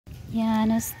Ya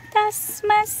no estás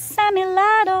más a mi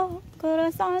lado,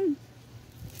 corazón.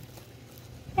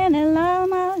 En el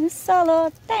alma solo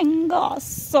tengo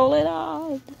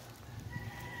soledad.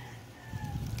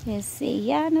 Que si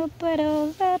ya no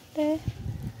puedo verte.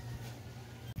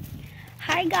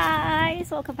 Hi guys,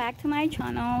 welcome back to my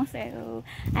channel. So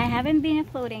I haven't been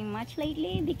uploading much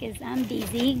lately because I'm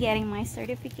busy getting my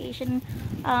certification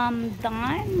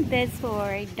done. That's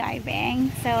for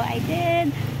diving. So I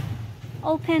did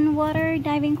open water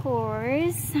diving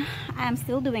course. I'm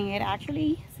still doing it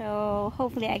actually, so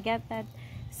hopefully I get that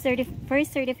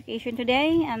first certification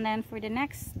today, and then for the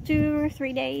next 2 or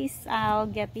 3 days I'll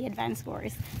get the advanced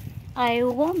course. I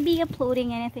won't be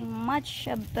uploading anything much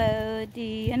about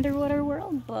the underwater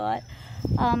world, but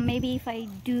maybe if I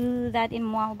do that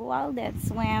in Wild,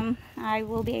 that's when I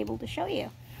will be able to show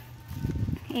you.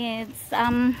 It's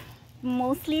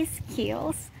mostly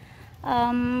skills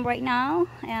right now,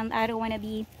 and I don't want to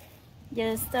be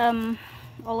just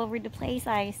all over the place.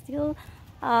 I still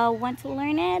want to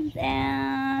learn it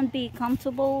and be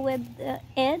comfortable with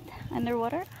it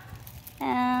underwater,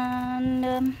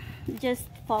 and just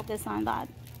focus on that.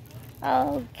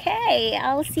 Okay,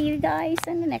 I'll see you guys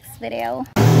in the next video.